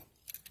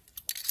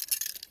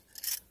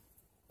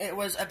it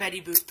was a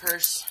Betty Boop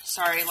purse.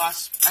 Sorry,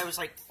 I was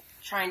like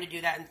trying to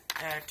do that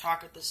and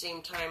talk at the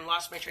same time.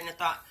 Lost my train of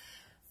thought.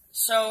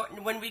 So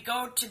when we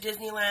go to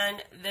Disneyland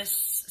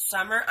this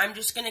summer, I'm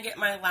just going to get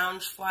my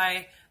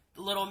Loungefly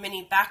little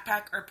mini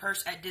backpack or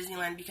purse at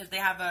Disneyland because they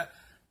have a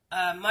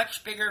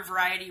much bigger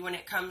variety when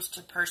it comes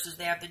to purses.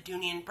 They have the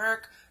Dooney and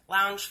Burke,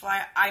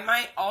 Loungefly. I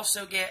might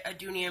also get a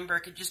Dooney and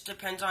Burke. It just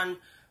depends on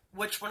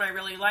which one I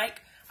really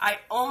like. I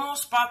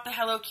almost bought the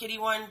Hello Kitty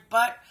one,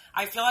 but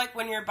I feel like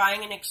when you're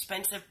buying an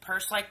expensive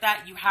purse like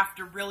that, you have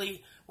to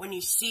really, when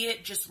you see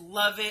it, just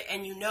love it,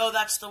 and you know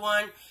that's the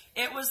one.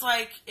 It was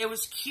like, it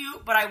was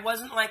cute, but I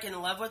wasn't like in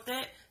love with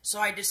it, so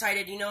I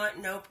decided, you know what,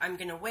 nope, I'm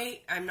going to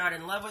wait. I'm not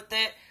in love with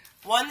it.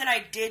 One that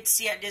I did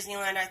see at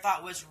Disneyland I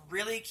thought was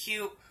really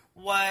cute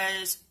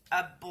was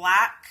a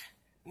black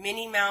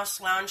Minnie Mouse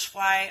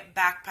Loungefly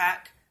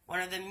backpack,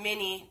 one of the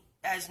mini,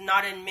 as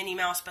not in Minnie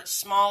Mouse, but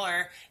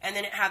smaller, and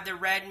then it had the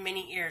red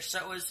mini ears. So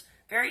it was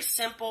very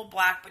simple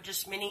black, but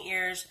just mini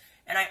ears,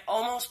 and I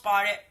almost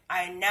bought it.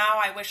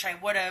 I wish I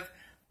would have,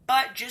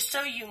 but just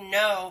so you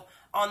know,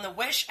 on the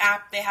Wish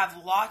app, they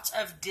have lots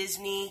of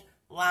Disney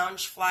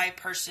Loungefly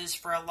purses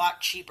for a lot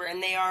cheaper,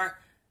 and they are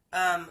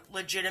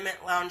legitimate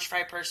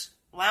Loungefly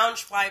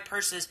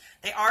purses.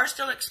 They are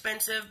still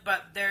expensive,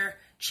 but they're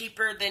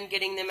cheaper than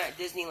getting them at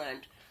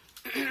Disneyland.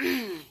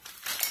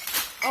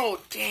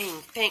 Oh,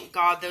 dang. Thank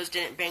God those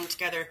didn't bang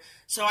together.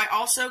 So I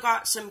also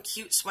got some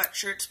cute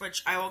sweatshirts,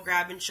 which I will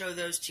grab and show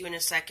those to you in a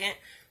second.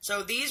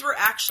 So these were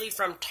actually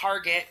from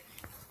Target.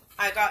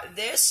 I got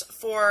this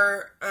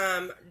for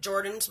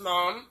Jordan's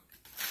mom.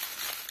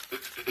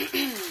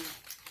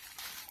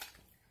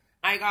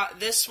 I got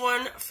this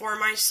one for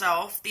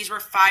myself. These were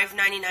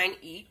 $5.99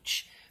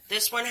 each.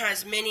 This one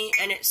has Minnie,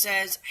 and it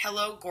says,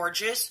 Hello,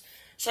 Gorgeous.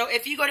 So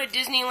if you go to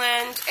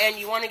Disneyland and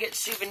you want to get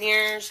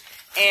souvenirs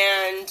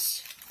and,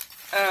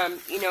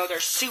 you know, they're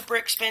super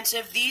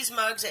expensive, these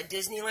mugs at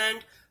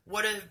Disneyland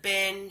would have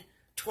been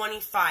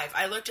 $25.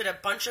 I looked at a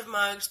bunch of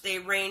mugs. They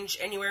range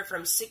anywhere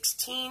from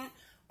 $16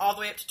 all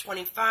the way up to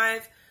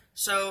 $25.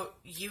 So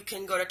you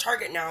can go to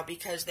Target now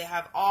because they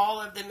have all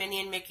of the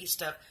Minnie and Mickey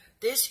stuff.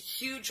 This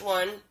huge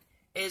one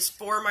is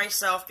for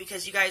myself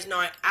because you guys know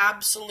I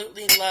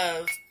absolutely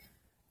love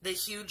the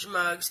huge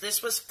mugs.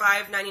 This was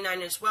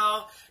 $5.99 as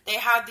well. They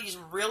have these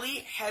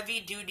really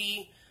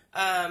heavy-duty,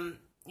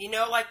 you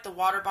know, like the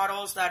water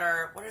bottles that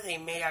are, what are they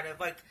made out of?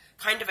 Like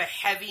kind of a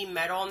heavy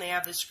metal, and they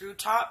have the screw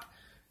top.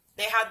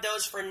 They had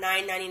those for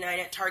 $9.99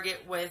 at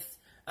Target with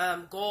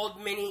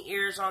gold Minnie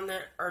ears on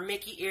there, or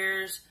Mickey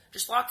ears.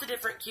 Just lots of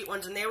different cute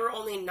ones, and they were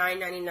only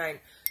 $9.99.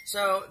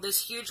 So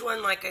this huge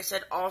one, like I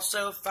said,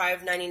 also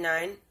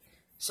 $5.99.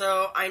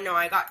 So I know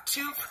I got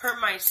 2 for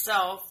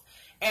myself.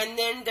 And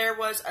then there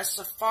was a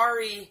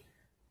safari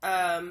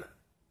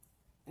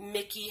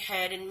Mickey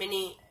head and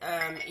Minnie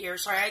ear.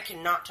 Sorry, I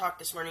cannot talk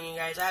this morning, you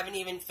guys. I haven't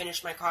even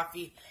finished my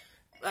coffee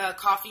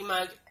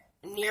mug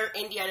near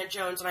Indiana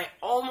Jones, and I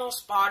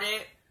almost bought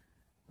it,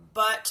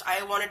 but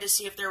I wanted to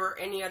see if there were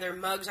any other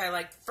mugs I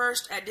liked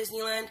first at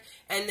Disneyland,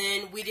 and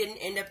then we didn't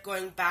end up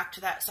going back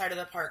to that side of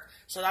the park.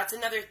 So that's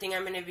another thing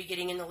I'm going to be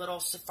getting in the little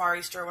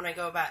safari store when I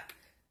go back.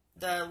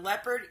 The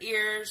leopard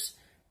ears,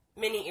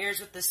 Minnie ears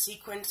with the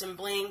sequins and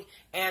bling,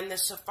 and the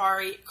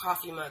safari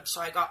coffee mug.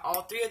 So I got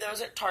all 3 of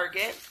those at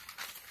Target.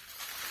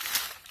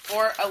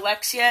 For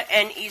Alexia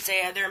and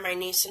Isaiah, they're my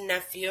niece and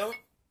nephew,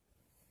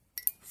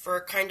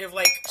 for kind of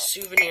like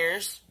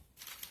souvenirs.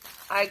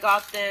 I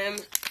got them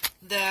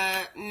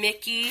the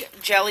Mickey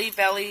Jelly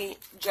Belly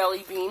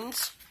jelly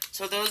beans.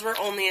 So those were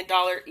only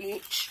 $1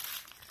 each.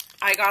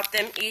 I got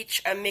them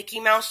each a Mickey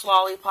Mouse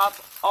lollipop,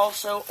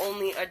 also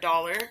only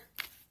 $1.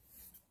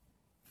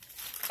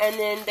 And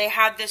then they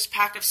had this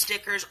pack of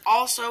stickers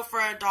also for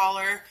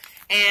 $1,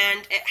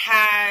 and it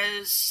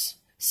has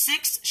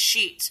 6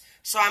 sheets.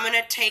 So I'm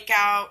going to take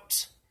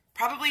out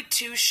probably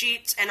 2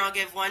 sheets, and I'll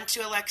give 1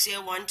 to Alexia,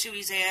 1 to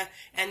Isaiah,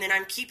 and then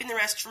I'm keeping the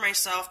rest for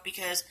myself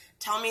because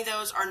tell me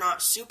those are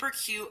not super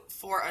cute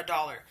for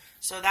 $1.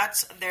 So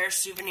that's their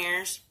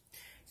souvenirs.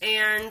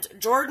 And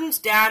Jordan's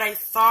dad, I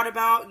thought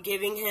about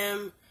giving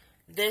him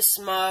this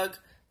mug,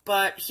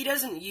 but he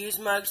doesn't use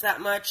mugs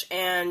that much,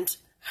 and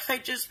I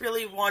just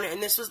really want it.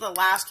 And this was the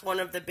last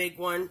one of the big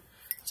one.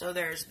 So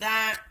there's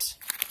that.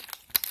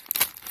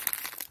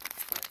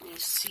 Let me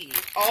see.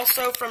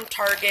 Also from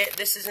Target,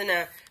 this isn't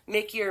a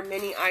Mickey or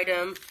Minnie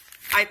item.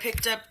 I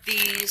picked up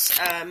these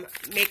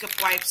makeup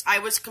wipes. I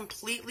was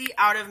completely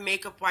out of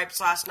makeup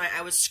wipes last night.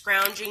 I was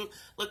scrounging,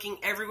 looking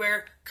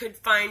everywhere, could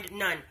find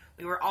none.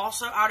 We were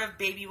also out of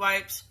baby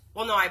wipes.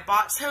 Well, no, I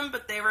bought some,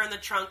 but they were in the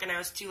trunk, and I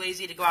was too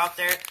lazy to go out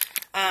there.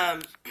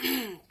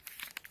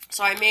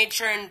 So I made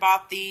sure and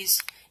bought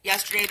these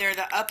yesterday. They're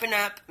the Up and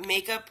Up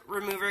Makeup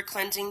Remover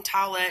Cleansing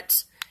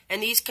Towelettes.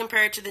 And these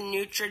compared to the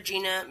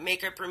Neutrogena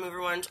Makeup Remover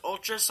ones.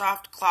 Ultra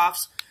Soft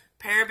Cloths,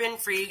 paraben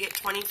free. You get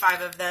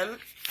 25 of them.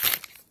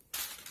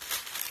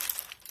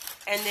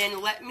 And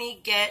then let me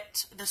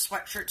get the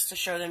sweatshirts to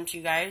show them to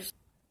you guys.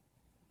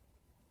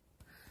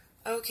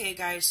 Okay,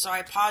 guys, so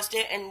I paused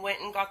it and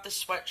went and got the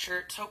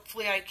sweatshirts.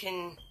 Hopefully I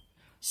can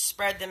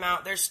spread them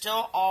out. There's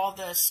still all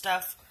the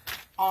stuff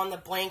on the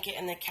blanket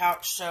and the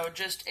couch, so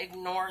just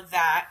ignore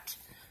that.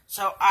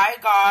 So I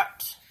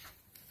got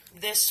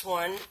this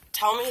one.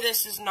 Tell me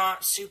this is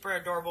not super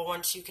adorable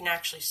once you can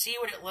actually see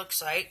what it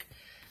looks like.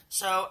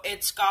 So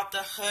it's got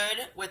the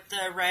hood with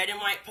the red and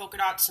white polka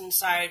dots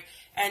inside,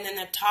 and then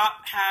the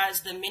top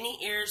has the Minnie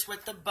ears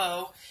with the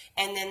bow,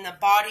 and then the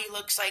body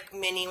looks like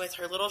Minnie with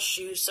her little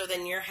shoes, so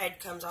then your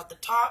head comes out the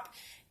top,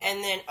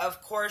 and then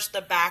of course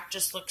the back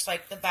just looks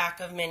like the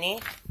back of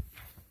Minnie.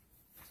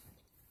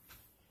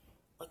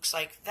 Looks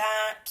like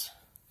that.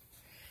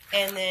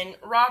 And then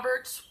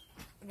Robert's,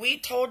 we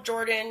told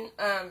Jordan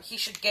he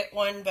should get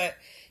one, but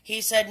he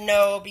said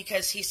no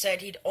because he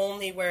said he'd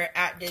only wear it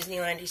at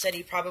Disneyland. He said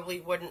he probably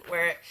wouldn't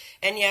wear it.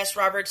 And yes,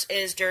 Robert's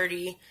is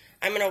dirty.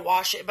 I'm going to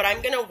wash it, but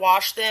I'm going to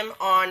wash them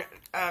on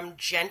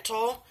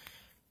gentle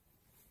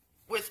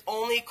with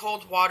only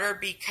cold water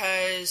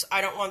because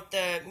I don't want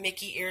the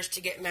Mickey ears to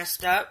get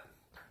messed up.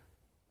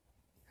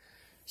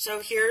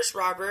 So here's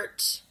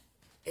Robert's.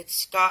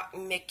 It's got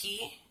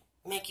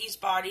Mickey's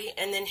body,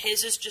 and then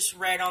his is just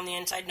red on the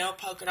inside, no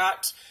polka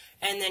dots.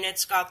 And then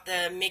it's got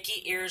the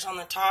Mickey ears on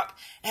the top.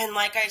 And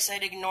like I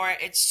said, ignore it.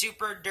 It's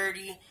super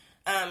dirty.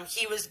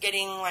 He was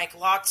getting like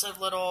lots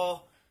of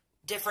little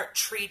different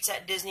treats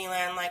at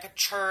Disneyland, like a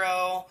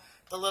churro,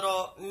 the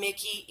little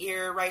Mickey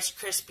ear Rice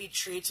Krispie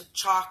treats with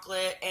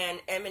chocolate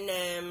and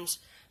M&Ms,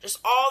 just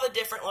all the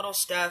different little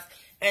stuff.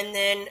 And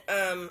then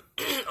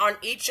on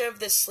each of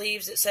the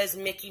sleeves it says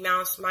Mickey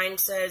Mouse. Mine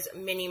says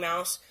Minnie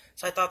Mouse.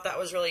 So I thought that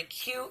was really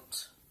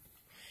cute.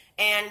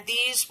 And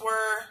these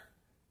were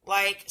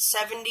like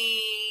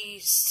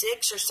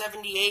 $76 or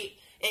 $78.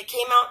 It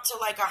came out to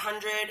like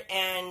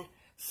 $149,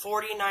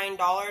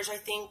 I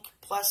think,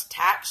 plus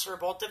tax for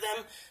both of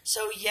them.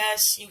 So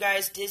yes, you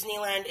guys,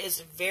 Disneyland is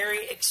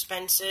very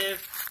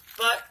expensive,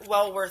 but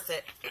well worth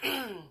it.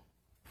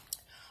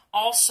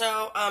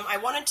 Also, I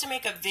wanted to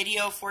make a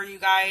video for you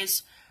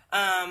guys,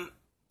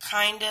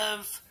 kind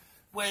of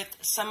with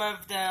some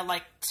of the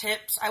like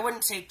tips. I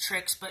wouldn't say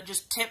tricks, but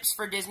just tips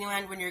for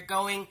Disneyland when you're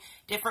going,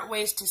 different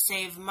ways to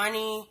save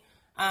money.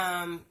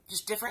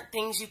 Just different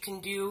things you can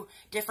do,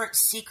 different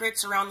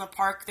secrets around the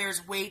park.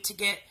 There's way to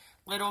get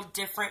little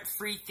different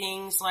free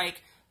things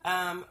like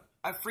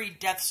a free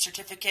death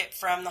certificate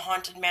from the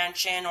Haunted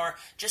Mansion, or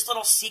just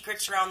little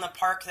secrets around the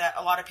park that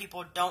a lot of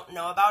people don't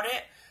know about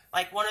it.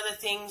 Like one of the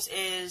things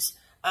is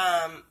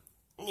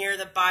near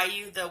the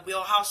bayou, the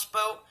wheelhouse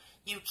boat,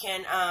 You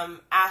can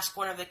ask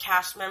one of the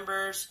cast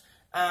members.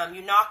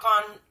 You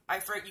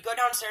go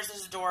downstairs,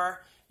 there's a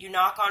door, you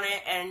knock on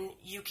it, and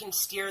you can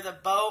steer the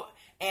boat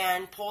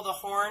and pull the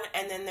horn,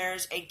 and then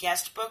there's a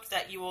guest book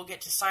that you will get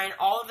to sign.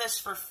 All of this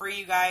for free,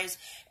 you guys,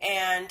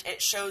 and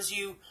it shows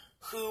you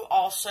who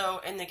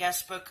also in the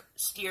guest book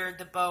steered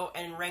the boat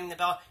and rang the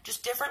bell.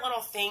 Just different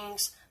little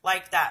things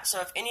like that. So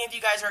if any of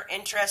you guys are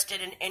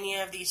interested in any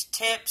of these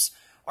tips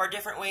or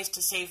different ways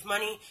to save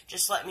money,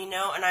 just let me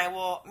know and I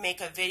will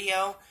make a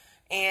video.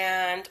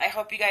 And I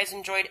hope you guys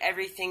enjoyed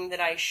everything that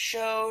I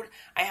showed.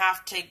 I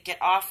have to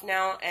get off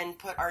now and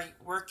put our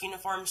work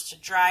uniforms to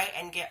dry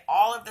and get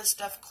all of this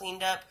stuff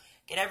cleaned up,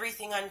 get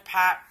everything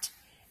unpacked,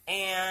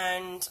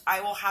 and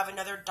I will have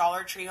another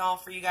Dollar Tree haul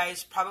for you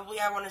guys, probably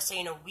I want to say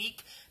in a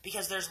week,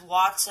 because there's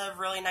lots of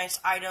really nice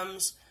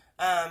items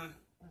that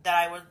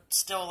I would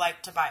still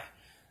like to buy.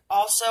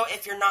 Also,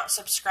 if you're not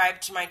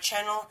subscribed to my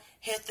channel,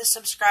 hit the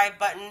subscribe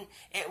button.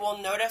 It will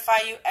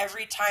notify you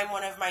every time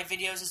one of my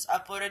videos is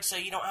uploaded, so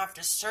you don't have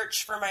to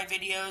search for my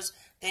videos.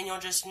 Then you'll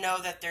just know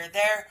that they're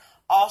there.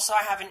 Also,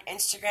 I have an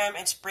Instagram.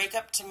 It's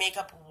Breakup to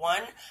Makeup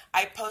 1.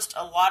 I post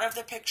a lot of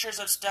the pictures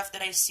of stuff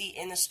that I see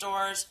in the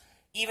stores,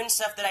 even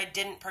stuff that I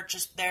didn't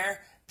purchase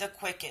there, the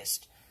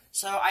quickest.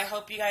 So I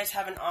hope you guys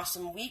have an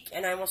awesome week,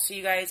 and I will see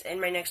you guys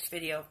in my next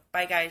video.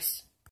 Bye, guys.